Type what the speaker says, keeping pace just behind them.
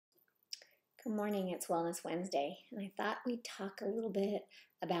Good morning, it's Wellness Wednesday, and I thought we'd talk a little bit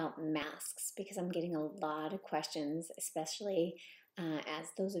about masks because I'm getting a lot of questions, especially as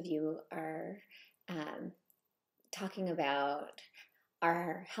those of you are um, talking about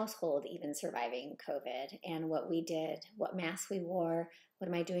our household even surviving COVID and what we did, what masks we wore, what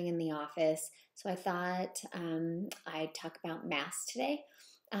am I doing in the office. So I thought I'd talk about masks today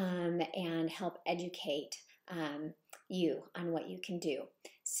and help educate you on what you can do.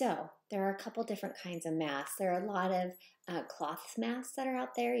 So there are a couple different kinds of masks. There are a lot of cloth masks that are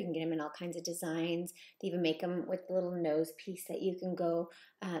out there. You can get them in all kinds of designs. They even make them with a little nose piece that you can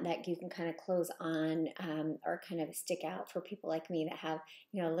that you can kind of close on or kind of stick out for people like me that have,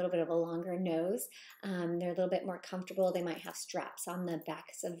 a little bit of a longer nose. They're a little bit more comfortable. They might have straps on the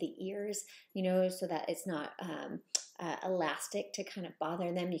backs of the ears, so that it's not elastic to kind of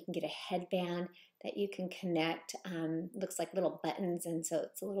bother them. You can get a headband that you can connect, looks like little buttons, and so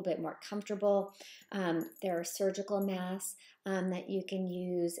it's a little bit more comfortable. There are surgical masks that you can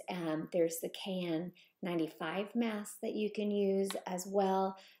use. There's the KN95 masks that you can use as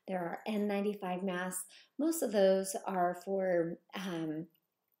well. There are N95 masks. Most of those are for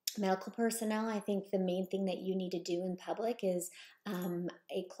medical personnel. I think the main thing that you need to do in public is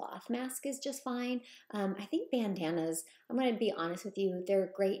a cloth mask is just fine. I think bandanas, I'm going to be honest with you,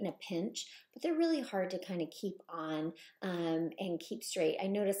 they're great in a pinch, but they're really hard to kind of keep on and keep straight. I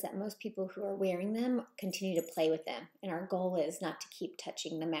notice that most people who are wearing them continue to play with them, and our goal is not to keep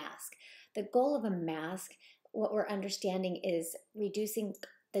touching the mask. The goal of a mask, what we're understanding, is reducing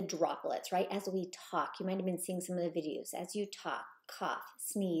the droplets, right? As we talk, you might have been seeing some of the videos. As you talk, cough,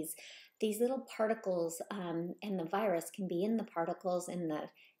 sneeze, these little particles and the virus can be in the particles in the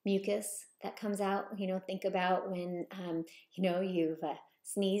mucus that comes out. Think about when, you've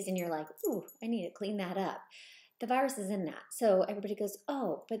sneezed and you're like, ooh, I need to clean that up. The virus is in that. So everybody goes,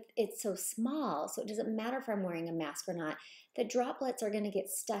 oh, but it's so small, so it doesn't matter if I'm wearing a mask or not. The droplets are going to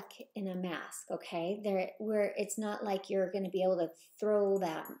get stuck in a mask, okay? It's not like you're going to be able to throw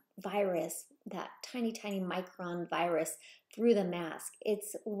that virus, that tiny, tiny micron virus, through the mask.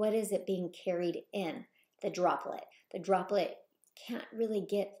 It's what is it being carried in? The droplet. The droplet can't really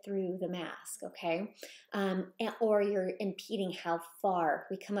get through the mask, okay? Or you're impeding how far.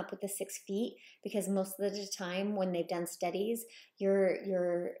 We come up with the 6 feet because most of the time when they've done studies,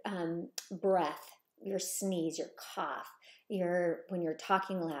 your breath, your sneeze, your cough, when you're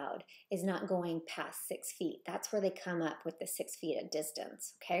talking loud is not going past 6 feet. That's where they come up with the 6 feet of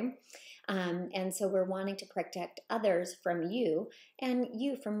distance, okay? And so we're wanting to protect others from you and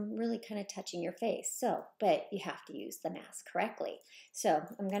you from really kind of touching your face. But you have to use the mask correctly. So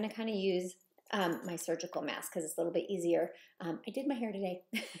I'm going to kind of use my surgical mask because it's a little bit easier. I did my hair today,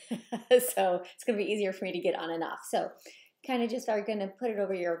 so it's going to be easier for me to get on and off. So kind of just are going to put it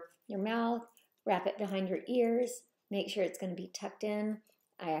over your mouth, wrap it behind your ears, make sure it's going to be tucked in.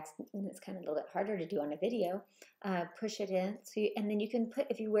 It's kind of a little bit harder to do on a video. Push it in, and then you can put,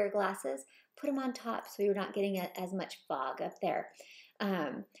 if you wear glasses, put them on top so you're not getting as much fog up there.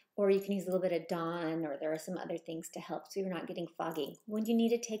 Or you can use a little bit of Dawn, or there are some other things to help so you're not getting foggy. When you need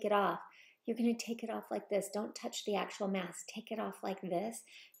to take it off, you're going to take it off like this. Don't touch the actual mask. Take it off like this.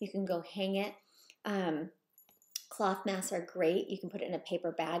 You can go hang it. Cloth masks are great. You can put it in a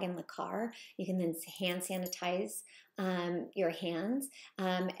paper bag in the car. You can then hand sanitize your hands.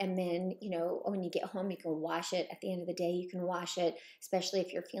 And then, when you get home, you can wash it. At the end of the day, you can wash it, especially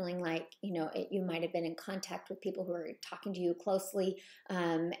if you're feeling like, you might have been in contact with people who are talking to you closely.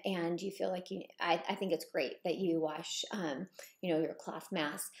 And you feel like I think it's great that you wash, your cloth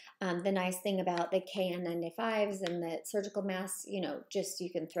masks. The nice thing about the KN95s and the surgical masks, just you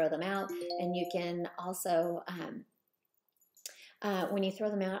can throw them out, and you can also, when you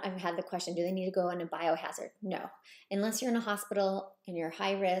throw them out, I've had the question, do they need to go in a biohazard? No. Unless you're in a hospital and you're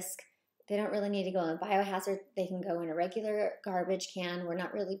high risk, they don't really need to go in a biohazard. They can go in a regular garbage can. We're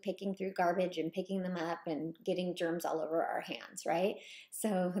not really picking through garbage and picking them up and getting germs all over our hands, right?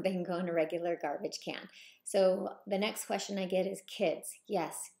 So they can go in a regular garbage can. So the next question I get is kids.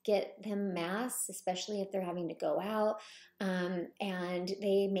 Yes, get them masks, especially if they're having to go out. And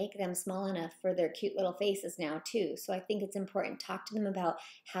they make them small enough for their cute little faces now too. So I think it's important. Talk to them about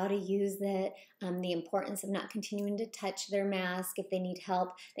how to use it, the importance of not continuing to touch their mask. If they need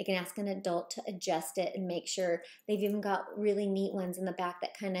help, they can ask an adult to adjust it and make sure. They've even got really neat ones in the back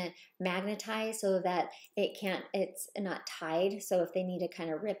that kind of magnetize so that it's not tied. So if they need to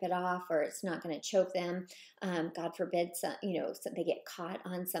kind of rip it off, or it's not going to choke them, God forbid, so they get caught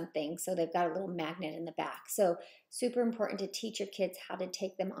on something. So they've got a little magnet in the back. So super important to teach your kids how to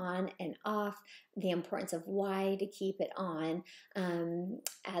take them on and off, the importance of why to keep it on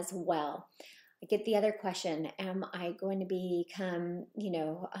as well. I get the other question, am I going to become,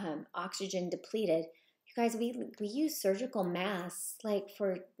 oxygen depleted? You guys, we use surgical masks like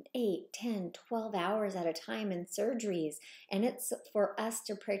for 8, 10, 12 hours at a time in surgeries, and it's for us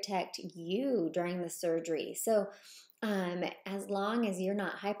to protect you during the surgery. So as long as you're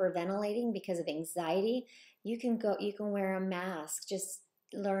not hyperventilating because of anxiety, you can wear a mask. Just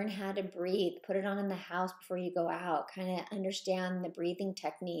learn how to breathe, put it on in the house before you go out, kind of understand the breathing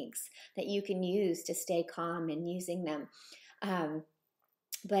techniques that you can use to stay calm in using them.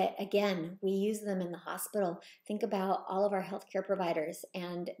 But again, we use them in the hospital. Think about all of our healthcare providers,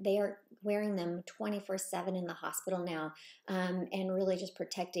 and they are wearing them 24/7 in the hospital now, and really just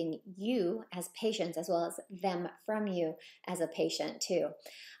protecting you as patients as well as them from you as a patient too.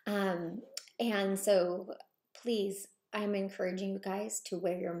 And so please, I'm encouraging you guys to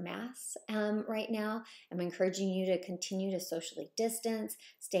wear your masks right now. I'm encouraging you to continue to socially distance,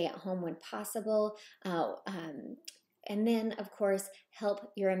 stay at home when possible. And then, of course,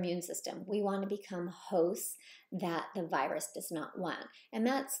 help your immune system. We want to become hosts that the virus does not want. And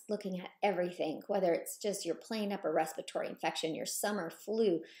that's looking at everything, whether it's just you're playing up a respiratory infection, your summer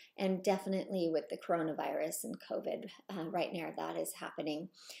flu, and definitely with the coronavirus and COVID right now, that is happening.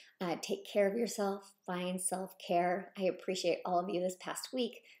 Take care of yourself, find self-care. I appreciate all of you this past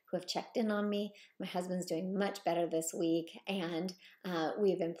week who have checked in on me. My husband's doing much better this week, and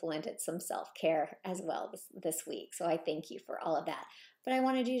we've implemented some self-care as well this week. So I thank you for all of that. But I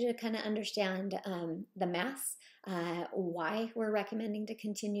wanted you to kind of understand the masks, why we're recommending to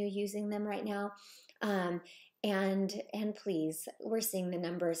continue using them right now. And please, we're seeing the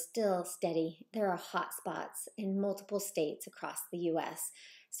numbers still steady. There are hot spots in multiple states across the U.S.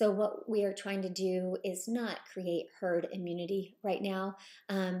 So what we are trying to do is not create herd immunity right now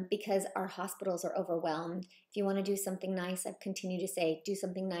because our hospitals are overwhelmed. If you want to do something nice, I've continued to say, do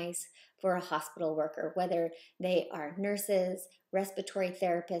something nice for a hospital worker, whether they are nurses, respiratory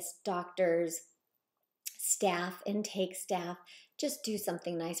therapists, doctors, staff, intake staff. Just do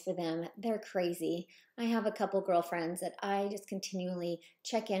something nice for them. They're crazy. I have a couple girlfriends that I just continually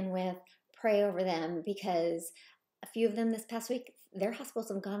check in with, pray over them, because a few of them this past week, their hospitals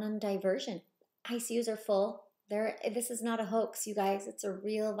have gone on diversion. ICUs are full. This is not a hoax, you guys. It's a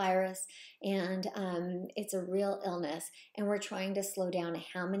real virus, and it's a real illness, and we're trying to slow down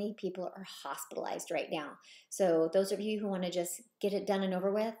how many people are hospitalized right now. So those of you who want to just get it done and over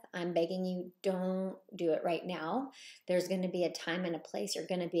with, I'm begging you, don't do it right now. There's going to be a time and a place you're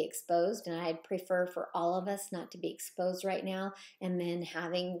going to be exposed, and I'd prefer for all of us not to be exposed right now, and then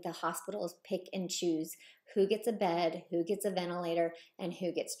having the hospitals pick and choose who gets a bed, who gets a ventilator, and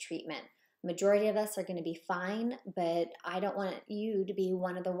who gets treatment. Majority of us are going to be fine, but I don't want you to be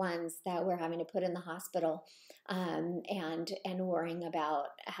one of the ones that we're having to put in the hospital and worrying about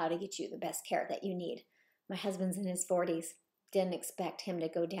how to get you the best care that you need. My husband's in his 40s. Didn't expect him to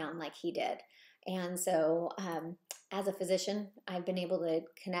go down like he did. And so as a physician, I've been able to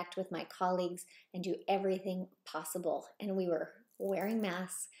connect with my colleagues and do everything possible. And we were wearing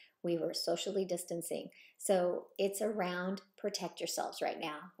masks. We were socially distancing. So it's around protect yourselves right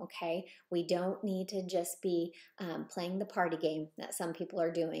now, okay? We don't need to just be playing the party game that some people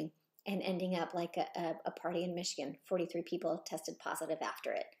are doing and ending up like a party in Michigan. 43 people tested positive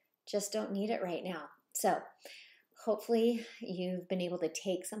after it. Just don't need it right now. So hopefully you've been able to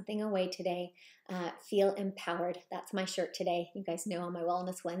take something away today. Feel empowered. That's my shirt today. You guys know on my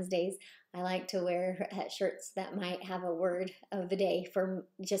Wellness Wednesdays, I like to wear shirts that might have a word of the day for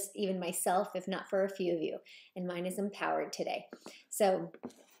just even myself, if not for a few of you. And mine is empowered today. So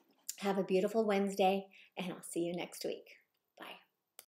have a beautiful Wednesday, and I'll see you next week.